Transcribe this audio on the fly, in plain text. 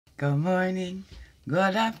Good morning,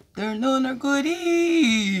 good afternoon, or good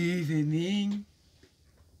evening.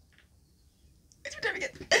 It's your time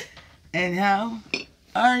again. And how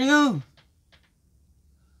are you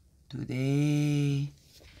today?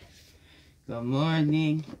 Good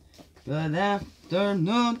morning, good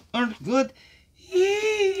afternoon, or good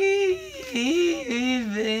evening.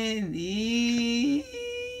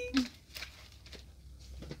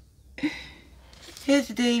 Here's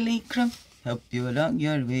the Daily CRUMB. Help you along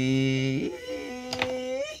your way.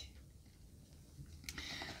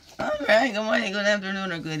 Alright, good morning, good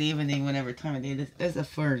afternoon, or good evening, whatever time of day this is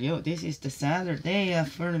for you. This is the Saturday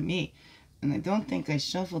for me. And I don't think I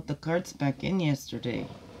shuffled the cards back in yesterday.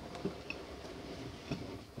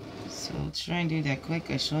 So let's try and do that quick.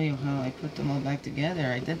 I show you how I put them all back together.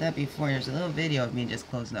 I did that before. There's a little video of me just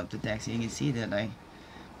closing up the deck so you can see that I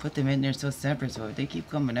put them in there so separate so they keep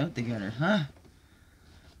coming out together, huh?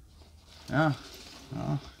 Oh,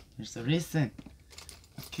 there's a reason.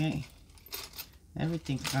 Okay.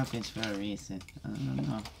 Everything happens for a reason. I don't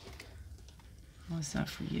know. What's that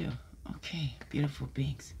for you? Okay, beautiful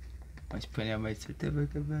beings. I was putting on my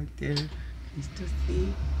certificate back there. You still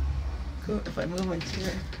see? Cool. If I move my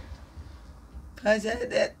chair. Cause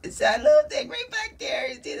it's that little thing right back there.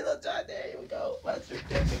 You see the little dot there? Here we go. My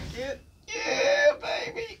certificate. Yeah,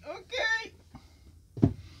 baby. Okay.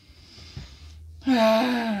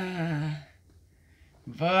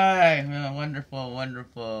 Bye, wonderful,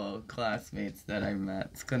 wonderful classmates that I met.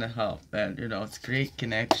 It's gonna help, and you know, it's great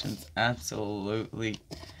connections. Absolutely,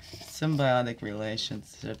 symbiotic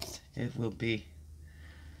relationships. It will be.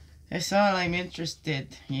 That's all I'm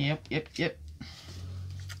interested. Yep.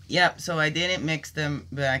 So I didn't mix them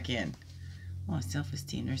back in. Oh,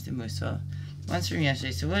 self-esteem. There's the moose. So once from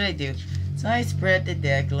yesterday. So what did I do? So I spread the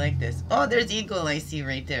deck like this. Oh, there's eagle. I see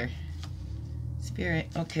right there. Spirit.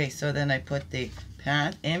 Okay, so then I put the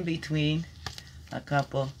path in between a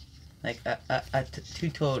couple, like two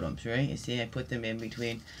totems, right? You see, I put them in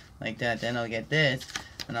between like that. Then I'll get this,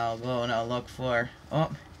 and I'll go and I'll look for.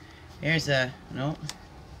 Oh, here's a no.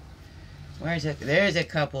 Where's it? There's a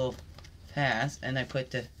couple paths, and I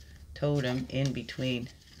put the totem in between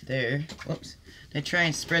there. Whoops! I try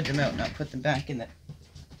and spread them out, and I'll put them back in the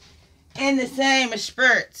same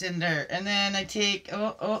spurts in there, and then I take.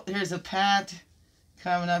 Oh, here's a path.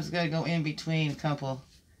 Coming up, it's got to go in between a couple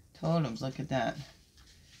totems. Look at that.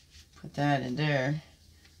 Put that in there.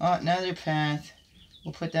 Oh, another path.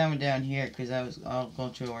 We'll put that one down here because I'll go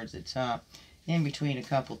towards the top. In between a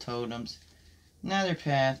couple totems. Another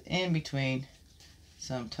path in between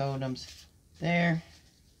some totems. There.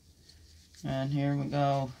 And here we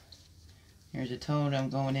go. Here's a totem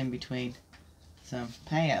going in between some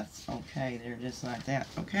paths. Okay, they're just like that.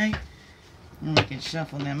 Okay. And we can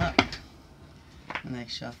shuffle them up. And I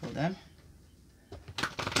shuffle them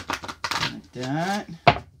like that.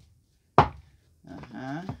 A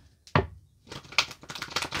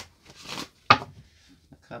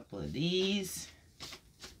couple of these,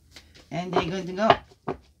 and they're good to go.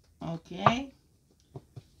 Okay.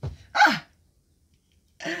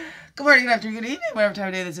 Good morning, good afternoon, good evening, whatever time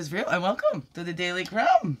of day this is for you, and welcome to the Daily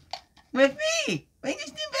CRUMB with me,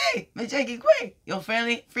 English Bay, my Jackie Quay, your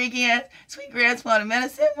friendly, freaky ass, sweet grandspotted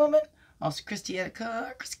medicine woman. Also, Christiana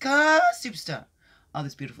superstar. All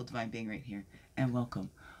this beautiful divine being right here. And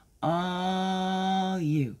welcome all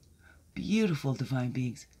you beautiful divine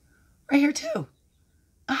beings right here too.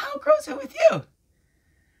 How grows it with you?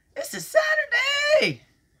 This is Saturday.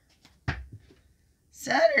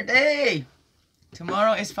 Saturday.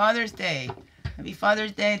 Tomorrow is Father's Day. Happy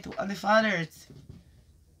Father's Day to all the fathers.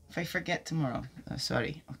 If I forget tomorrow.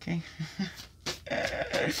 Sorry, okay?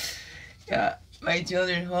 Yeah. My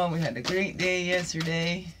children home. We had a great day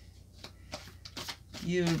yesterday.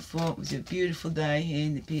 Beautiful. It was a beautiful day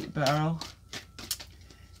in the Peterborough.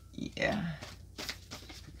 Yeah.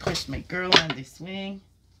 Pushed my girl on the swing.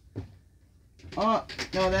 Oh,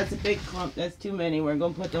 no, that's a big clump. That's too many. We're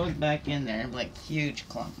going to put those back in there. Like, huge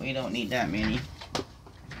clump. We don't need that many.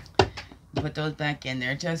 Put those back in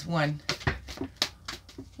there. Just one.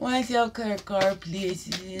 One self-care card, please.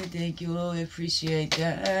 Thank you. I appreciate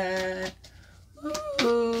that.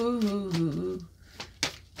 Ooh.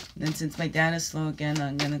 Then since my data is slow again,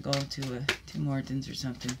 I'm gonna go to Tim Hortons or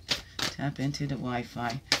something. Tap into the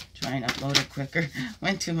Wi-Fi. Try and upload it quicker.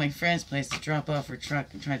 Went to my friend's place to drop off her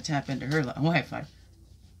truck and try to tap into her Wi-Fi.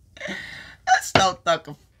 That still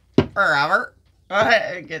took forever.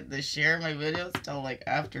 I get to share my videos till like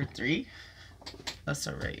after 3. That's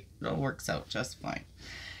alright. It all works out just fine.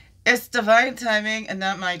 It's divine timing and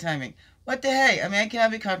not my timing. What the hey? A man cannot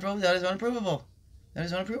be comfortable without his own approval. That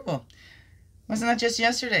is unprovable. Wasn't that just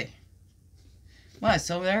yesterday? What?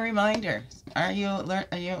 So a reminder. Are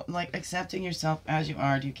you like accepting yourself as you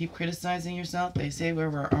are? Do you keep criticizing yourself? They say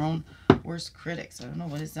we're our own worst critics. I don't know.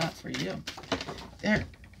 What is that for you? There.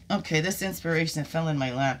 Okay, this inspiration that fell in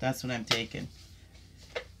my lap. That's what I'm taking.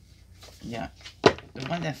 Yeah. The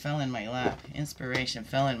one that fell in my lap. Inspiration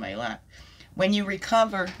fell in my lap. When you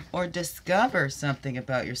recover or discover something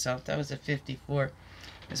about yourself. That was a 54.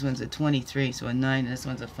 This one's a 23. So a 9. And this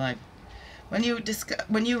one's a 5.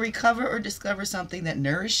 When you recover or discover something that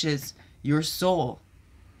nourishes your soul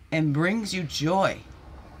and brings you joy,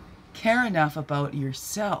 care enough about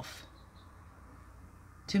yourself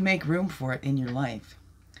to make room for it in your life.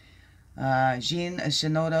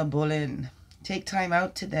 Shinoda, Bolen. Take time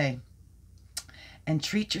out today and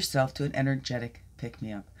treat yourself to an energetic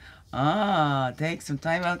pick-me-up. Take some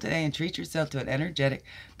time out today and treat yourself to an energetic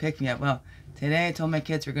pick-me-up. Well, today I told my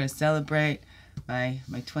kids we're going to celebrate my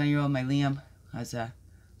 20-year-old, my Liam, has a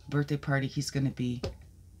birthday party he's going to be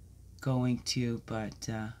going to. But,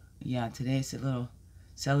 yeah, today's a little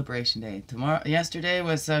celebration day. Yesterday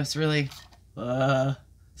was really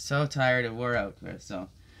so tired and wore out. So,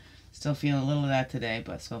 still feeling a little of that today.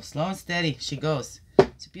 But so slow and steady she goes.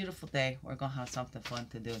 It's a beautiful day. We're going to have something fun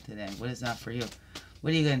to do today. What is that for you?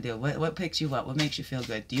 What are you going to do? What picks you up? What makes you feel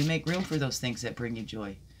good? Do you make room for those things that bring you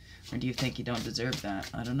joy? Or do you think you don't deserve that?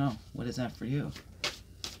 I don't know. What is that for you?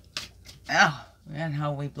 Ow! And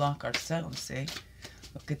how we block ourselves, see?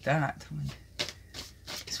 Look at that.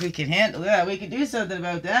 So we can handle that. We can do something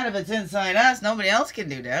about that. If it's inside us, nobody else can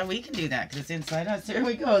do that. We can do that because it's inside us. There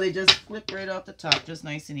we go. They just flip right off the top. Just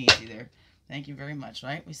nice and easy there. Thank you very much,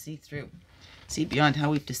 right? We see through. See beyond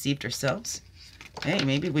how we've deceived ourselves. Hey,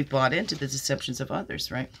 maybe we bought into the deceptions of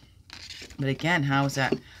others, right? But again, how is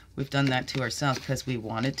that? We've done that to ourselves because we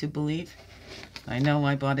wanted to believe. I know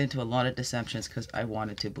I bought into a lot of deceptions because I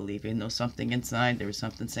wanted to believe. Even though something inside, there was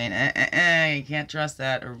something saying, you can't trust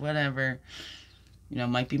that or whatever. You know,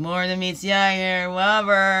 might be more than meets the eye here,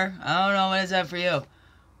 whatever. I don't know, what is that for you?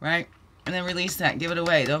 Right? And then release that. Give it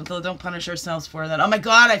away. Don't punish ourselves for that. Oh my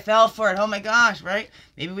God, I fell for it. Oh my gosh, right?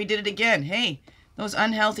 Maybe we did it again. Hey, those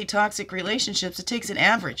unhealthy, toxic relationships, it takes an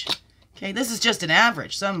average. Okay, this is just an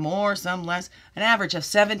average. Some more, some less. An average of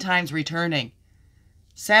 7 times returning.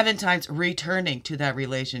 7 times returning to that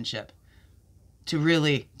relationship. To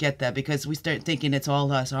really get that. Because we start thinking it's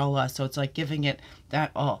all us, all us. So it's like giving it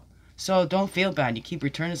that all. So don't feel bad. You keep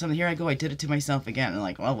returning something. Here I go. I did it to myself again. And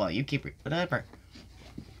like, well, you keep... whatever.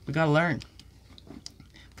 We gotta learn.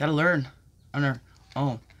 Gotta learn on our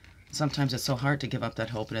own. Sometimes it's so hard to give up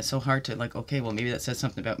that hope. And it's so hard to like, okay, well, maybe that says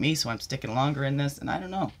something about me. So I'm sticking longer in this. And I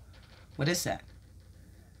don't know. What is that?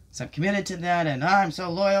 So I'm committed to that. And I'm so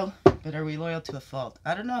loyal. But are we loyal to a fault?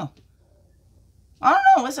 I don't know. I don't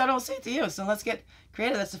know. What's that? I'll say it to you. So let's get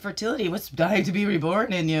creative. That's the fertility. What's dying to be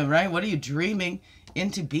reborn in you, right? What are you dreaming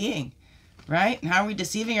into being, right? And how are we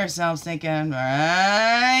deceiving ourselves thinking,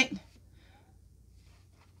 right?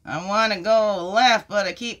 I want to go left, but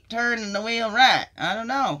I keep turning the wheel right. I don't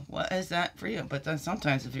know. What is that for you? But then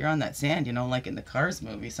sometimes if you're on that sand, you know, like in the Cars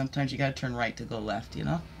movie, sometimes you got to turn right to go left, you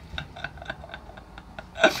know?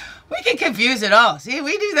 We can confuse it all. See,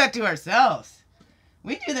 we do that to ourselves.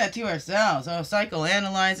 We do that to ourselves. Oh,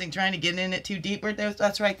 psychoanalyzing, trying to get in it too deep.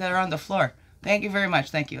 That's right, they're on the floor. Thank you very much.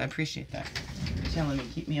 Thank you. I appreciate that. You're telling me,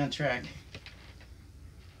 keep me on track.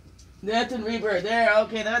 Death and rebirth. There,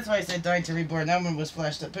 okay, that's why I said dying to reborn. That one was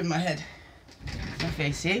flashed up in my head.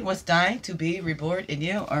 Okay, see? What's dying to be reborn in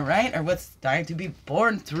you, alright? Or what's dying to be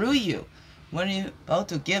born through you? What are you about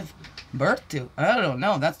to give birth to? I don't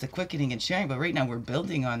know. That's the quickening and sharing. But right now we're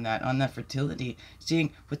building on that fertility.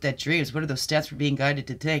 Seeing what that dreams. What are those steps we're being guided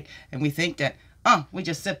to take? And we think that, we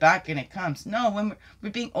just sit back and it comes. No, when we're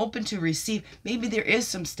being open to receive, maybe there is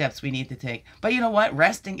some steps we need to take. But you know what?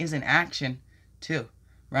 Resting is an action too,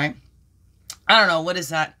 right? I don't know. What is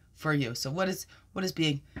that for you? So what is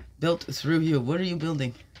being built through you? What are you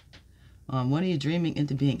building? What are you dreaming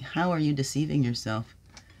into being? How are you deceiving yourself?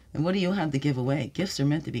 And what do you have to give away? Gifts are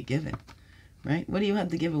meant to be given, right? What do you have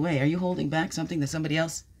to give away? Are you holding back something that somebody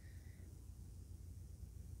else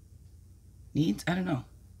needs? I don't know.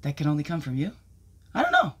 That can only come from you? I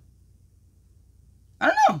don't know. I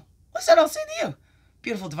don't know. What's that I'll say to you?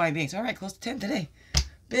 Beautiful divine beings. All right, close to 10 today.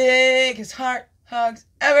 Biggest heart hugs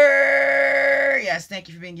ever. Yes, thank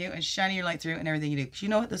you for being you and shining your light through and everything you do. Because you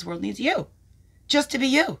know what? This world needs you. Just to be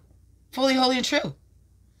you. Fully, holy, and true.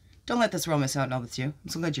 Don't let this world miss out on all that's you. I'm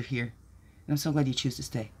so glad you're here. And I'm so glad you choose to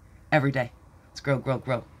stay. Every day. Let's grow, grow,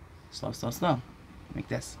 grow. Slow, slow, slow. Make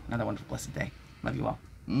this another wonderful, blessed day. Love you all.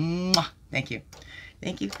 Mwah. Thank you.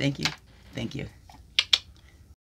 Thank you, thank you, thank you.